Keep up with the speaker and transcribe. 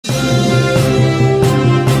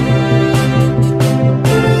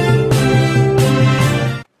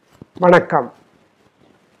Vanakkam.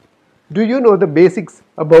 Do you know the basics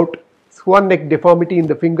about Swan-neck deformity in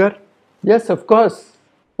the finger? Yes, of course.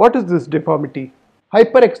 What is this deformity?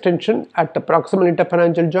 Hyperextension at the proximal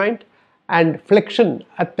interphalangeal joint and flexion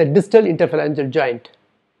at the distal interphalangeal joint.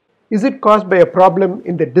 Is it caused by a problem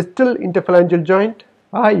in the distal interphalangeal joint?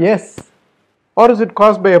 Yes. Or is it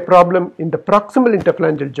caused by a problem in the proximal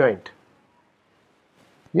interphalangeal joint?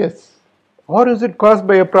 Yes. Or is it caused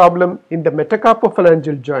by a problem in the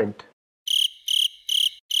metacarpophalangeal joint?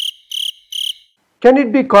 Can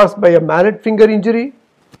it be caused by a mallet finger injury?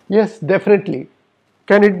 Yes, definitely.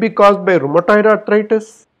 Can it be caused by rheumatoid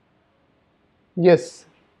arthritis? Yes.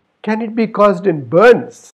 Can it be caused in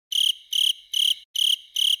burns?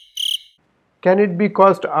 Can it be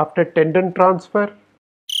caused after tendon transfer?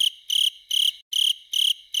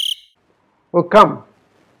 Oh, come,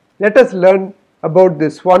 let us learn about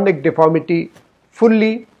this Swan-neck deformity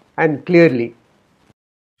fully and clearly.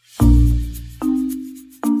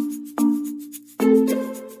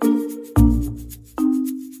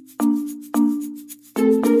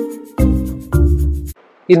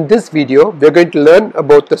 In this video, we are going to learn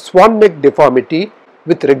about the Swan-neck deformity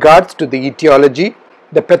with regards to the etiology,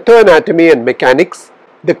 the pathoanatomy and mechanics,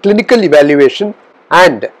 the clinical evaluation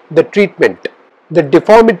and the treatment. The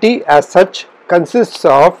deformity as such consists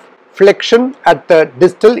of flexion at the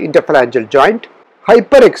distal interphalangeal joint,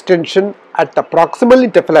 hyperextension at the proximal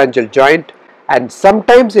interphalangeal joint, and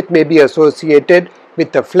sometimes it may be associated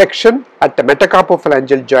with the flexion at the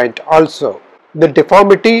metacarpophalangeal joint also. The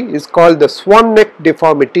deformity is called the swan-neck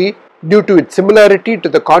deformity due to its similarity to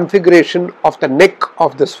the configuration of the neck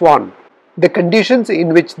of the swan. The conditions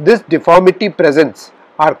in which this deformity presents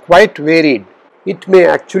are quite varied. It may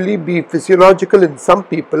actually be physiological in some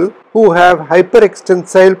people who have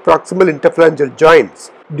hyperextensile proximal interphalangeal joints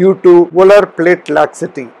due to volar plate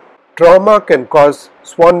laxity. Trauma can cause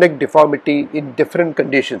swan-neck deformity in different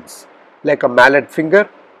conditions like a mallet finger,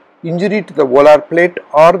 injury to the volar plate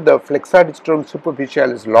or the flexor digitorum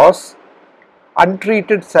superficialis loss,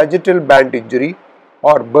 untreated sagittal band injury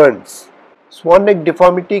or burns. Swan-neck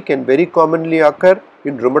deformity can very commonly occur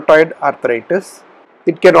in rheumatoid arthritis.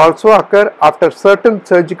 It can also occur after certain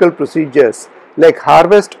surgical procedures like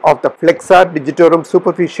harvest of the flexor digitorum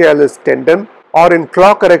superficialis tendon or in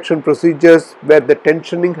claw correction procedures where the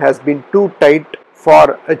tensioning has been too tight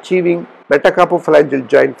for achieving metacarpophalangeal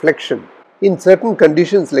joint flexion. In certain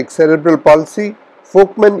conditions like cerebral palsy,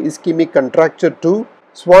 Folkman ischemic contracture too,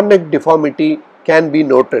 swan-neck deformity can be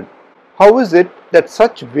noted. How is it that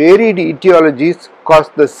such varied etiologies cause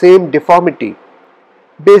the same deformity?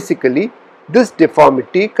 Basically, this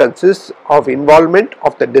deformity consists of involvement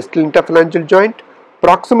of the distal interphalangeal joint,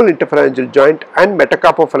 proximal interphalangeal joint and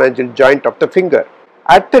metacarpophalangeal joint of the finger.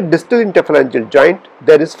 At the distal interphalangeal joint,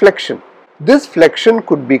 there is flexion. This flexion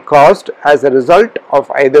could be caused as a result of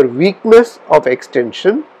either weakness of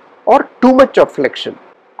extension or too much of flexion.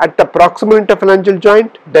 At the proximal interphalangeal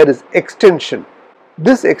joint, there is extension.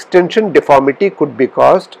 This extension deformity could be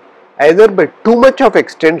caused either by too much of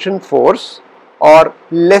extension force or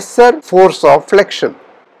lesser force of flexion.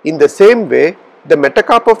 In the same way, the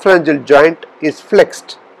metacarpophalangeal joint is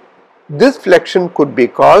flexed. This flexion could be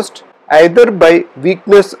caused either by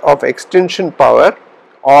weakness of extension power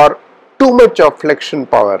or too much of flexion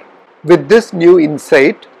power. With this new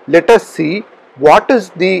insight, let us see what is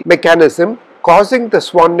the mechanism causing the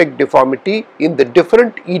swan-neck deformity in the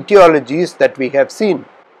different etiologies that we have seen.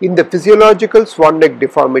 In the physiological swan-neck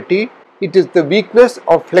deformity, it is the weakness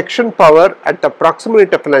of flexion power at the proximal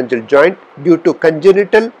interphalangeal joint due to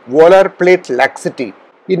congenital volar plate laxity.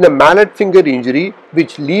 In a mallet finger injury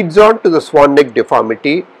which leads on to the swan-neck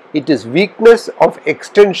deformity, it is weakness of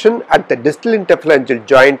extension at the distal interphalangeal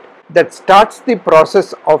joint that starts the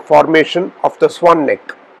process of formation of the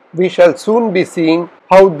swan-neck. We shall soon be seeing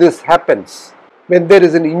how this happens. When there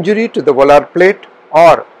is an injury to the volar plate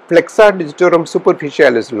or flexor digitorum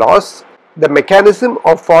superficialis loss, the mechanism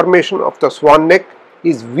of formation of the swan-neck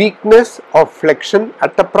is weakness of flexion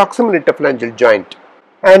at the proximal interphalangeal joint.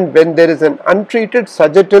 And when there is an untreated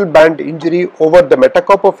sagittal band injury over the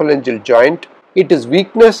metacarpophalangeal joint, it is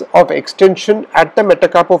weakness of extension at the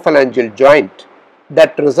metacarpophalangeal joint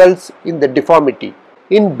that results in the deformity.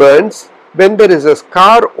 In burns, when there is a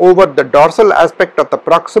scar over the dorsal aspect of the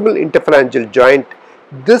proximal interphalangeal joint,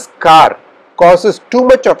 this scar causes too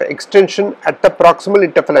much of extension at the proximal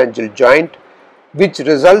interphalangeal joint, which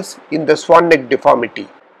results in the swan-neck deformity.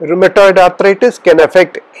 Rheumatoid arthritis can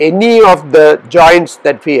affect any of the joints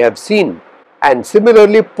that we have seen, and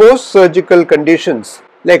similarly post-surgical conditions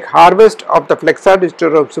like harvest of the flexor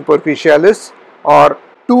digitorum superficialis or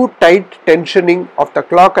too tight tensioning of the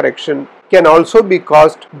claw correction can also be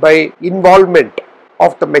caused by involvement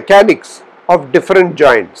of the mechanics of different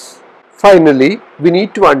joints. Finally, we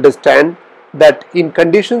need to understand that in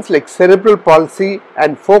conditions like cerebral palsy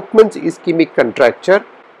and Folkman's ischemic contracture,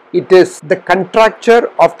 it is the contracture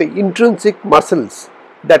of the intrinsic muscles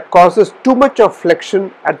that causes too much of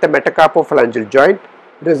flexion at the metacarpophalangeal joint,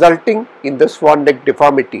 resulting in the Swan-neck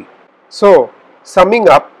deformity. So, summing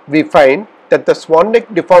up, we find that the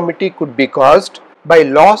Swan-neck deformity could be caused by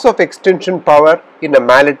loss of extension power in a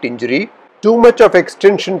mallet injury, too much of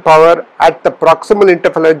extension power at the proximal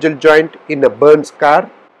interphalangeal joint in a burn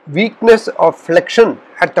scar, weakness of flexion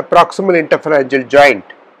at the proximal interphalangeal joint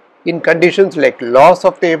in conditions like loss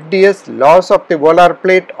of the FDS, loss of the volar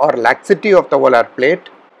plate or laxity of the volar plate,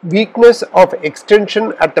 weakness of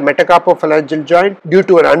extension at the metacarpophalangeal joint due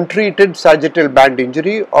to an untreated sagittal band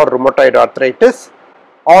injury or rheumatoid arthritis,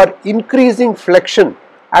 or increasing flexion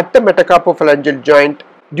at the metacarpophalangeal joint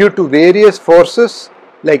due to various forces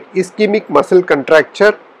like ischemic muscle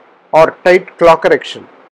contracture or tight claw correction.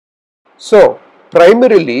 So,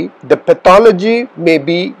 primarily the pathology may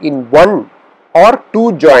be in one or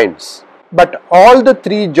two joints, but all the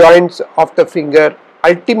three joints of the finger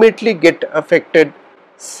ultimately get affected,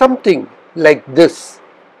 something like this,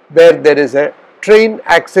 where there is a train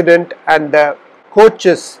accident and the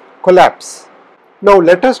coaches collapse. Now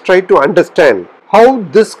let us try to understand how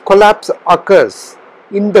this collapse occurs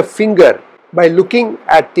in the finger by looking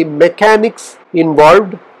at the mechanics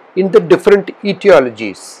involved in the different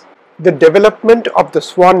etiologies. The development of the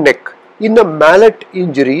swan neck in a mallet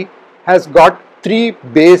injury has got three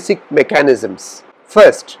basic mechanisms.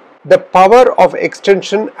 First, the power of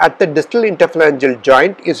extension at the distal interphalangeal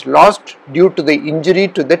joint is lost due to the injury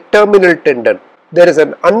to the terminal tendon. There is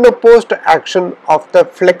an unopposed action of the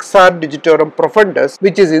flexor digitorum profundus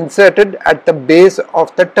which is inserted at the base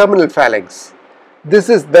of the terminal phalanx. This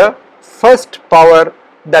is the first power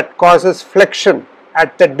that causes flexion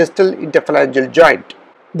at the distal interphalangeal joint.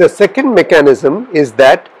 The second mechanism is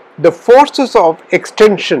that the forces of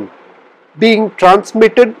extension being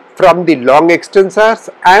transmitted from the long extensors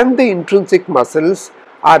and the intrinsic muscles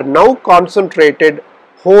are now concentrated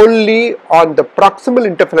wholly on the proximal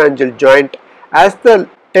interphalangeal joint, as the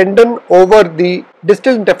tendon over the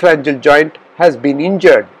distal interphalangeal joint has been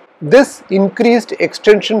injured. This increased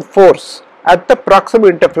extension force at the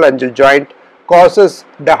proximal interphalangeal joint causes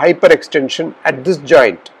the hyperextension at this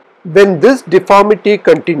joint. When this deformity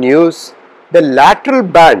continues, the lateral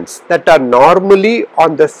bands that are normally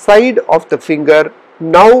on the side of the finger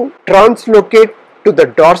now translocate to the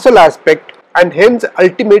dorsal aspect and hence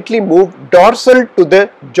ultimately move dorsal to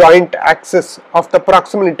the joint axis of the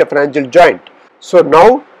proximal interphalangeal joint. So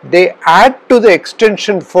now they add to the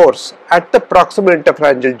extension force at the proximal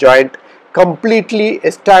interphalangeal joint, completely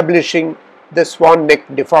establishing the swan neck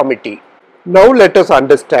deformity. Now let us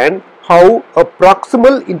understand how a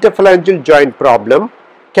proximal interphalangeal joint problem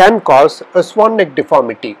can cause a swan neck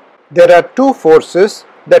deformity. There are two forces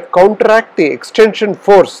that counteract the extension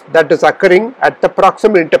force that is occurring at the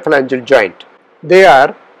proximal interphalangeal joint. They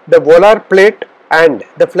are the volar plate and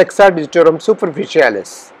the flexor digitorum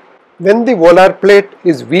superficialis. When the volar plate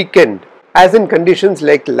is weakened, as in conditions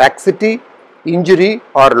like laxity, injury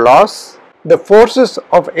or loss, the forces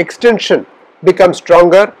of extension become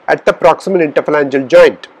stronger at the proximal interphalangeal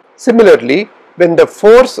joint. Similarly, when the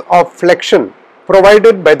force of flexion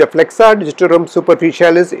provided by the flexor digitorum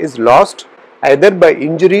superficialis is lost either by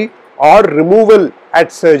injury or removal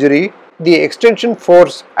at surgery, the extension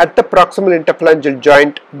force at the proximal interphalangeal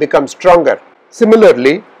joint becomes stronger.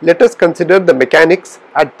 Similarly, let us consider the mechanics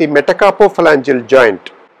at the metacarpophalangeal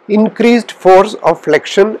joint. Increased force of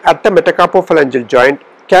flexion at the metacarpophalangeal joint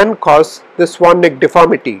can cause the swan neck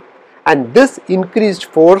deformity, and this increased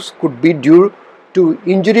force could be due to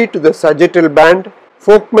injury to the sagittal band,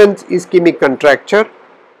 Folkman's ischemic contracture,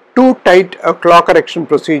 too tight a claw correction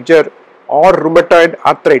procedure, or rheumatoid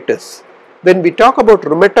arthritis. When we talk about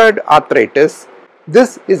rheumatoid arthritis,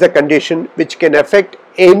 this is a condition which can affect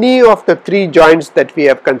any of the three joints that we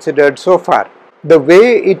have considered so far. The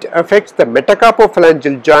way it affects the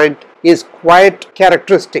metacarpophalangeal joint is quite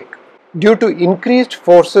characteristic. Due to increased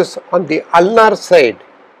forces on the ulnar side,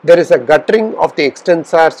 there is a guttering of the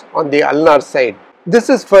extensors on the ulnar side. This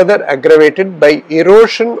is further aggravated by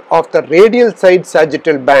erosion of the radial side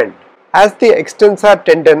sagittal band. As the extensor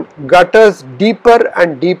tendon gutters deeper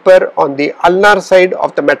and deeper on the ulnar side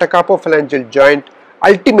of the metacarpophalangeal joint,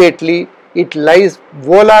 ultimately it lies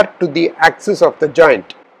volar to the axis of the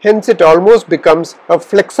joint. Hence it almost becomes a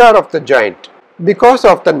flexor of the joint. Because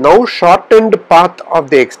of the now shortened path of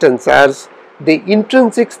the extensors, the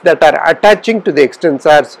intrinsics that are attaching to the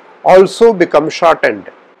extensors also become shortened.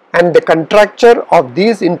 and the contracture of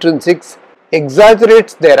these intrinsics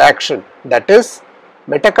exaggerates their action, that is,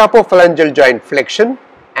 metacarpophalangeal joint flexion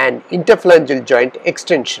and interphalangeal joint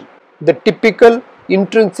extension. The typical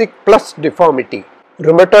intrinsic plus deformity.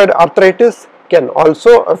 Rheumatoid arthritis can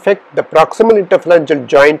also affect the proximal interphalangeal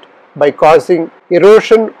joint by causing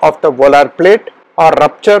erosion of the volar plate or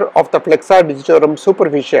rupture of the flexor digitorum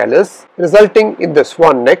superficialis, resulting in the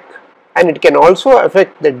swan neck, and it can also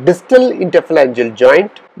affect the distal interphalangeal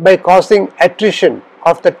joint by causing attrition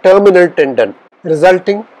of the terminal tendon,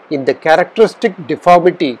 resulting in the characteristic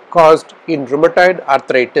deformity caused in rheumatoid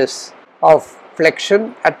arthritis of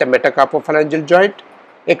flexion at the metacarpophalangeal joint,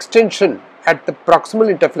 extension at the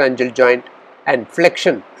proximal interphalangeal joint, and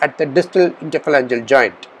flexion at the distal interphalangeal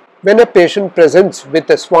joint. When a patient presents with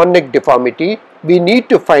a swan neck deformity, we need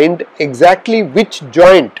to find exactly which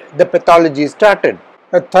joint the pathology started.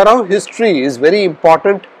 A thorough history is very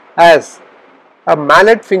important, as a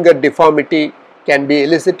mallet finger deformity can be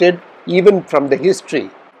elicited even from the history.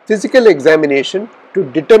 Physical examination to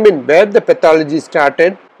determine where the pathology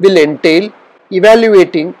started will entail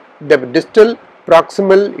evaluating the distal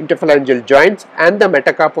proximal interphalangeal joints and the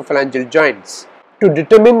metacarpophalangeal joints. To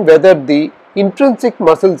determine whether the intrinsic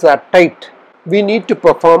muscles are tight, we need to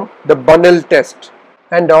perform the Bunnell test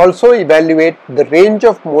and also evaluate the range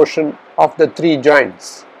of motion of the three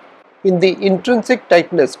joints. In the intrinsic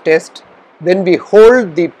tightness test, when we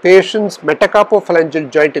hold the patient's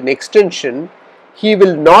metacarpophalangeal joint in extension, he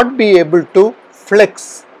will not be able to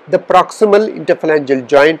flex the proximal interphalangeal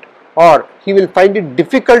joint, or he will find it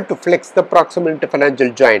difficult to flex the proximal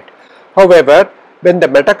interphalangeal joint. However, when the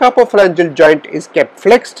metacarpophalangeal joint is kept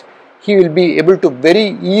flexed, he will be able to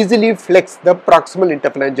very easily flex the proximal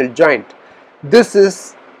interphalangeal joint. This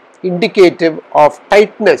is indicative of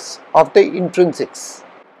tightness of the intrinsics.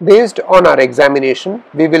 Based on our examination,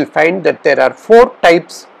 we will find that there are 4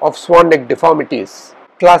 types of swan neck deformities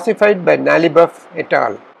classified by Nalibuff et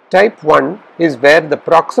al. Type 1 is where the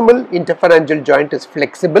proximal interphalangeal joint is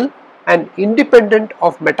flexible and independent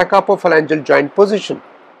of metacarpophalangeal joint position,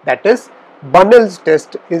 that is, Bunnell's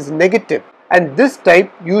test is negative, and this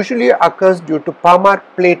type usually occurs due to palmar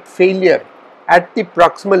plate failure at the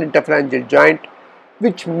proximal interphalangeal joint,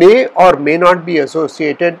 which may or may not be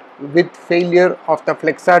associated with failure of the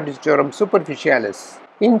flexor digitorum superficialis.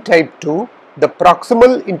 In type 2, the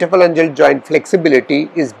proximal interphalangeal joint flexibility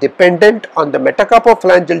is dependent on the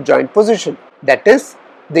metacarpophalangeal joint position, that is,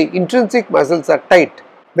 the intrinsic muscles are tight,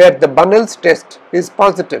 where the Bunnell's test is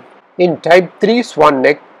positive. In type 3 swan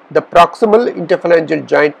neck, the proximal interphalangeal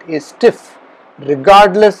joint is stiff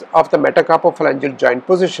regardless of the metacarpophalangeal joint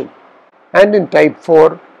position, and in type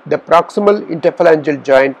 4, the proximal interphalangeal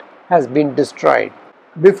joint has been destroyed.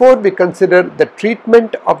 Before we consider the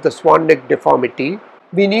treatment of the swan neck deformity,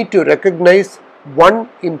 we need to recognize one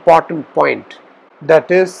important point,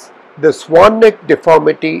 that is, the swan neck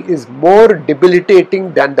deformity is more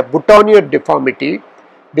debilitating than the boutonniere deformity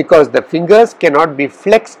because the fingers cannot be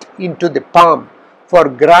flexed into the palm for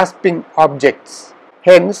grasping objects.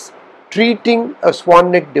 Hence, treating a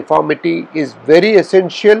swan neck deformity is very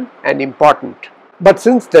essential and important. But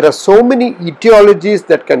since there are so many etiologies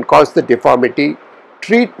that can cause the deformity,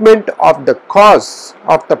 treatment of the cause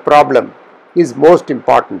of the problem is most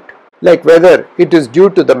important, like whether it is due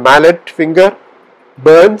to the mallet finger,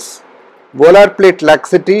 burns, volar plate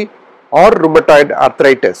laxity, or rheumatoid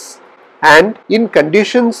arthritis. And in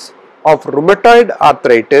conditions of rheumatoid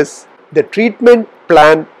arthritis, the treatment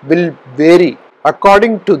plan will vary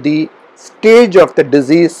according to the stage of the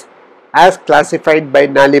disease as classified by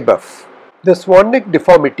Nalibuff. The swan neck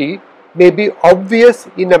deformity may be obvious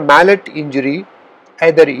in a mallet injury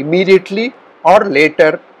either immediately or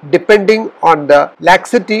later, depending on the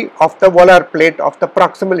laxity of the volar plate of the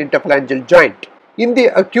proximal interphalangeal joint. In the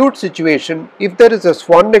acute situation, if there is a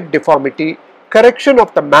swan neck deformity, correction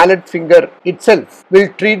of the mallet finger itself will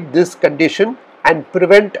treat this condition and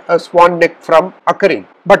prevent a swan neck from occurring.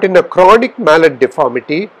 But in a chronic mallet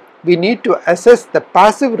deformity, we need to assess the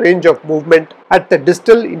passive range of movement at the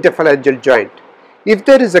distal interphalangeal joint. If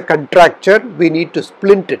there is a contracture, we need to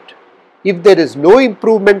splint it. If there is no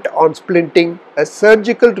improvement on splinting, a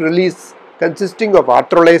surgical release consisting of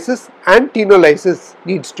arthrolysis and tenolysis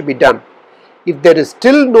needs to be done. If there is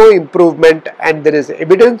still no improvement and there is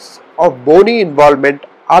evidence of bony involvement,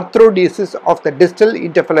 arthrodesis of the distal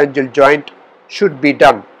interphalangeal joint should be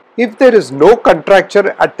done. If there is no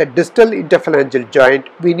contracture at the distal interphalangeal joint,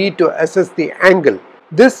 we need to assess the angle.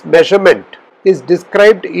 This measurement is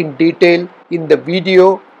described in detail in the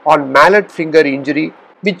video on mallet finger injury,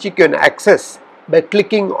 which you can access by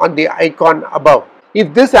clicking on the icon above.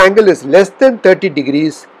 If this angle is less than 30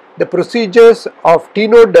 degrees, the procedures of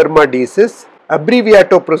tenodermadesis,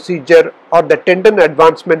 abbreviato procedure or the tendon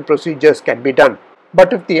advancement procedures can be done.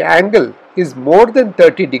 But if the angle is more than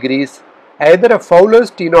 30 degrees, either a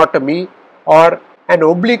Fowler's tenotomy or an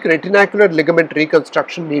oblique retinacular ligament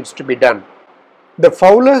reconstruction needs to be done. The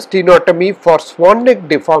Fowler's tenotomy for Swan-neck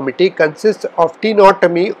deformity consists of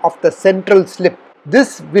tenotomy of the central slip.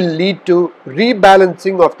 This will lead to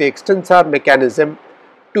rebalancing of the extensor mechanism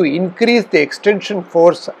to increase the extension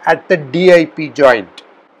force at the DIP joint.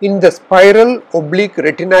 In the spiral oblique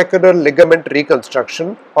retinacular ligament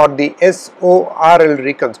reconstruction or the SORL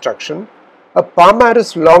reconstruction, a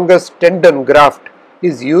palmaris longus tendon graft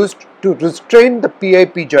is used to restrain the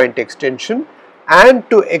PIP joint extension and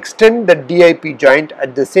to extend the DIP joint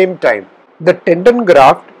at the same time. The tendon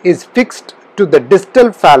graft is fixed to the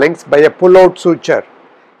distal phalanx by a pull-out suture.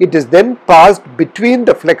 It is then passed between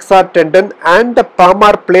the flexor tendon and the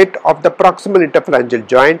palmar plate of the proximal interphalangeal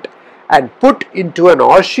joint and put into an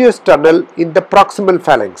osseous tunnel in the proximal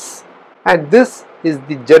phalanx. And this is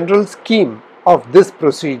the general scheme of this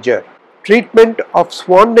procedure. Treatment of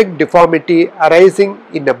Swan-neck deformity arising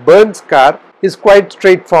in a burn scar is quite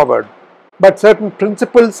straightforward, but certain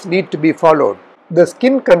principles need to be followed. The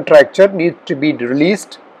skin contracture needs to be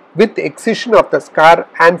released with excision of the scar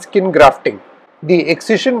and skin grafting. The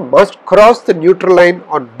excision must cross the neutral line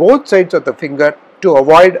on both sides of the finger to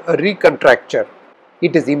avoid a recontracture.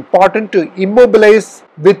 It is important to immobilize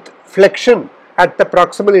with flexion at the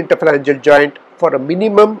proximal interphalangeal joint for a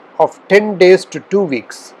minimum of 10 days to 2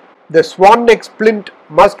 weeks. The Swan-neck splint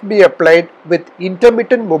must be applied with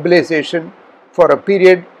intermittent mobilization for a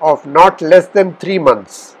period of not less than 3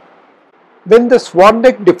 months. When the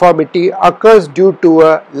Swan-neck deformity occurs due to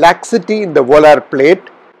a laxity in the volar plate,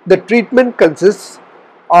 the treatment consists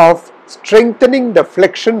of strengthening the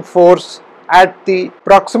flexion force at the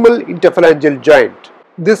proximal interphalangeal joint.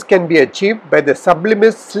 This can be achieved by the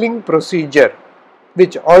sublimis sling procedure,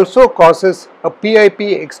 which also causes a PIP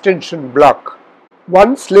extension block.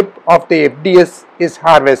 One slip of the FDS is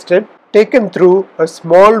harvested, taken through a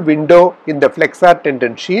small window in the flexor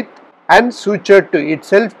tendon sheath and sutured to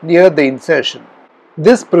itself near the insertion.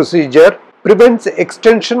 This procedure prevents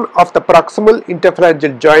extension of the proximal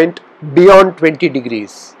interphalangeal joint beyond 20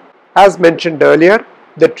 degrees. As mentioned earlier,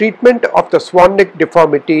 the treatment of the Swan-neck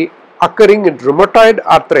deformity occurring in rheumatoid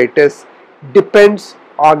arthritis depends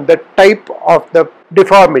on the type of the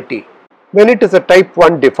deformity. When it is a type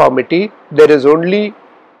 1 deformity, there is only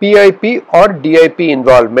PIP or DIP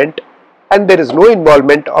involvement and there is no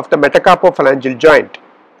involvement of the metacarpophalangeal joint.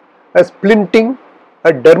 A splinting,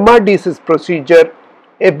 a dermadesis procedure,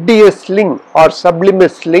 FDS sling or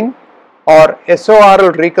sublimis sling or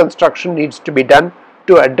SORL reconstruction needs to be done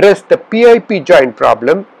to address the PIP joint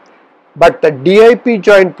problem, but the DIP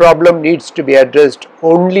joint problem needs to be addressed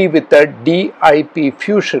only with a DIP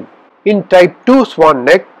fusion. In type 2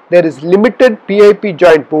 Swan-neck, there is limited PIP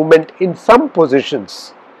joint movement in some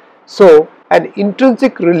positions. So, an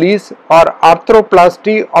intrinsic release or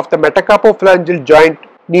arthroplasty of the metacarpophalangeal joint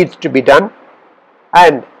needs to be done,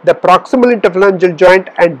 and the proximal interphalangeal joint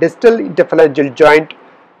and distal interphalangeal joint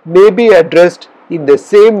may be addressed in the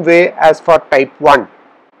same way as for type 1.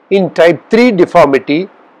 In type 3 deformity,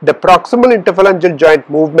 the proximal interphalangeal joint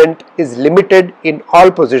movement is limited in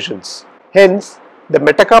all positions. Hence, the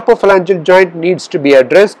metacarpophalangeal joint needs to be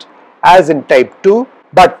addressed as in type 2,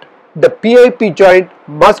 but the PIP joint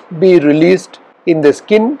must be released in the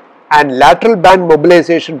skin and lateral band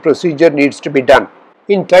mobilization procedure needs to be done.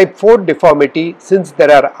 In type 4 deformity, since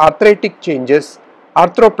there are arthritic changes,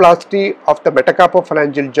 arthroplasty of the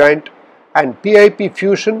metacarpophalangeal joint and PIP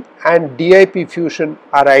fusion and DIP fusion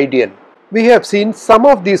are ideal. We have seen some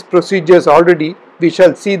of these procedures already, we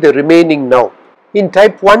shall see the remaining now. In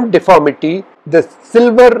type 1 deformity, the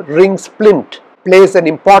silver ring splint plays an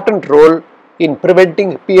important role in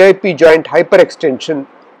preventing PIP joint hyperextension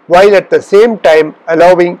while at the same time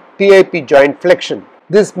allowing PIP joint flexion.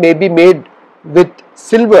 This may be made with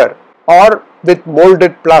silver or with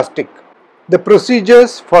molded plastic. The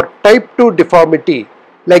procedures for type 2 deformity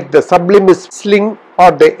like the sublimis sling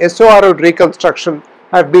or the SORL reconstruction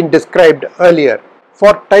have been described earlier.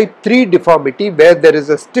 For type 3 deformity, where there is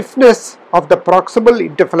a stiffness of the proximal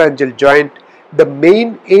interphalangeal joint, the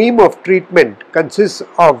main aim of treatment consists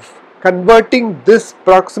of converting this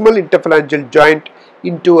proximal interphalangeal joint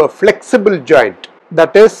into a flexible joint,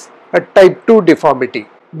 that is a type 2 deformity.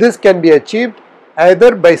 This can be achieved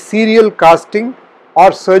either by serial casting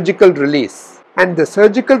or surgical release, and the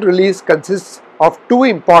surgical release consists of two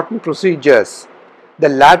important procedures: the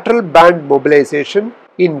lateral band mobilization,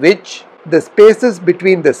 in which the spaces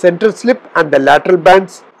between the central slip and the lateral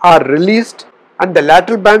bands are released and the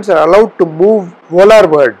lateral bands are allowed to move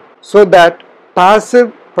volarward so that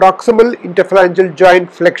passive proximal interphalangeal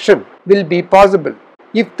joint flexion will be possible.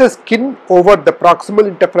 If the skin over the proximal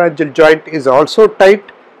interphalangeal joint is also tight,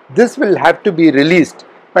 this will have to be released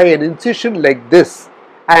by an incision like this,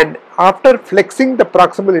 and after flexing the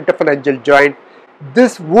proximal interphalangeal joint,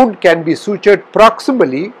 this wound can be sutured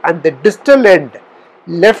proximally and the distal end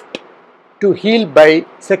left to heal by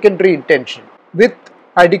secondary intention with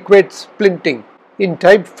adequate splinting. In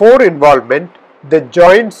type 4 involvement, the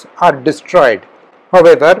joints are destroyed.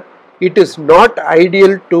 However, it is not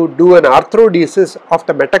ideal to do an arthrodesis of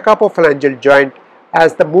the metacarpophalangeal joint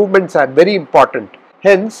as the movements are very important.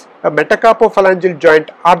 Hence, a metacarpophalangeal joint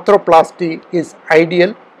arthroplasty is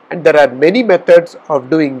ideal, and there are many methods of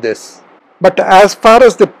doing this. But as far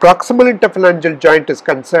as the proximal interphalangeal joint is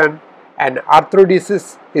concerned, an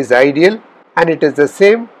arthrodesis is ideal, and it is the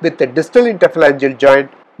same with the distal interphalangeal joint,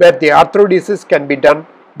 where the arthrodesis can be done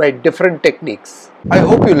by different techniques. I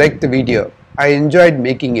hope you liked the video. I enjoyed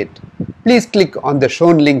making it. Please click on the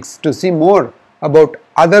shown links to see more about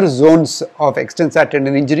other zones of extensor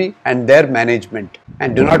tendon injury and their management.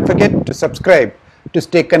 And do not forget to subscribe to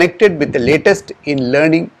stay connected with the latest in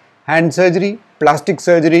learning hand surgery, plastic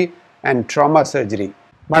surgery and trauma surgery.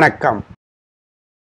 Vanakkam.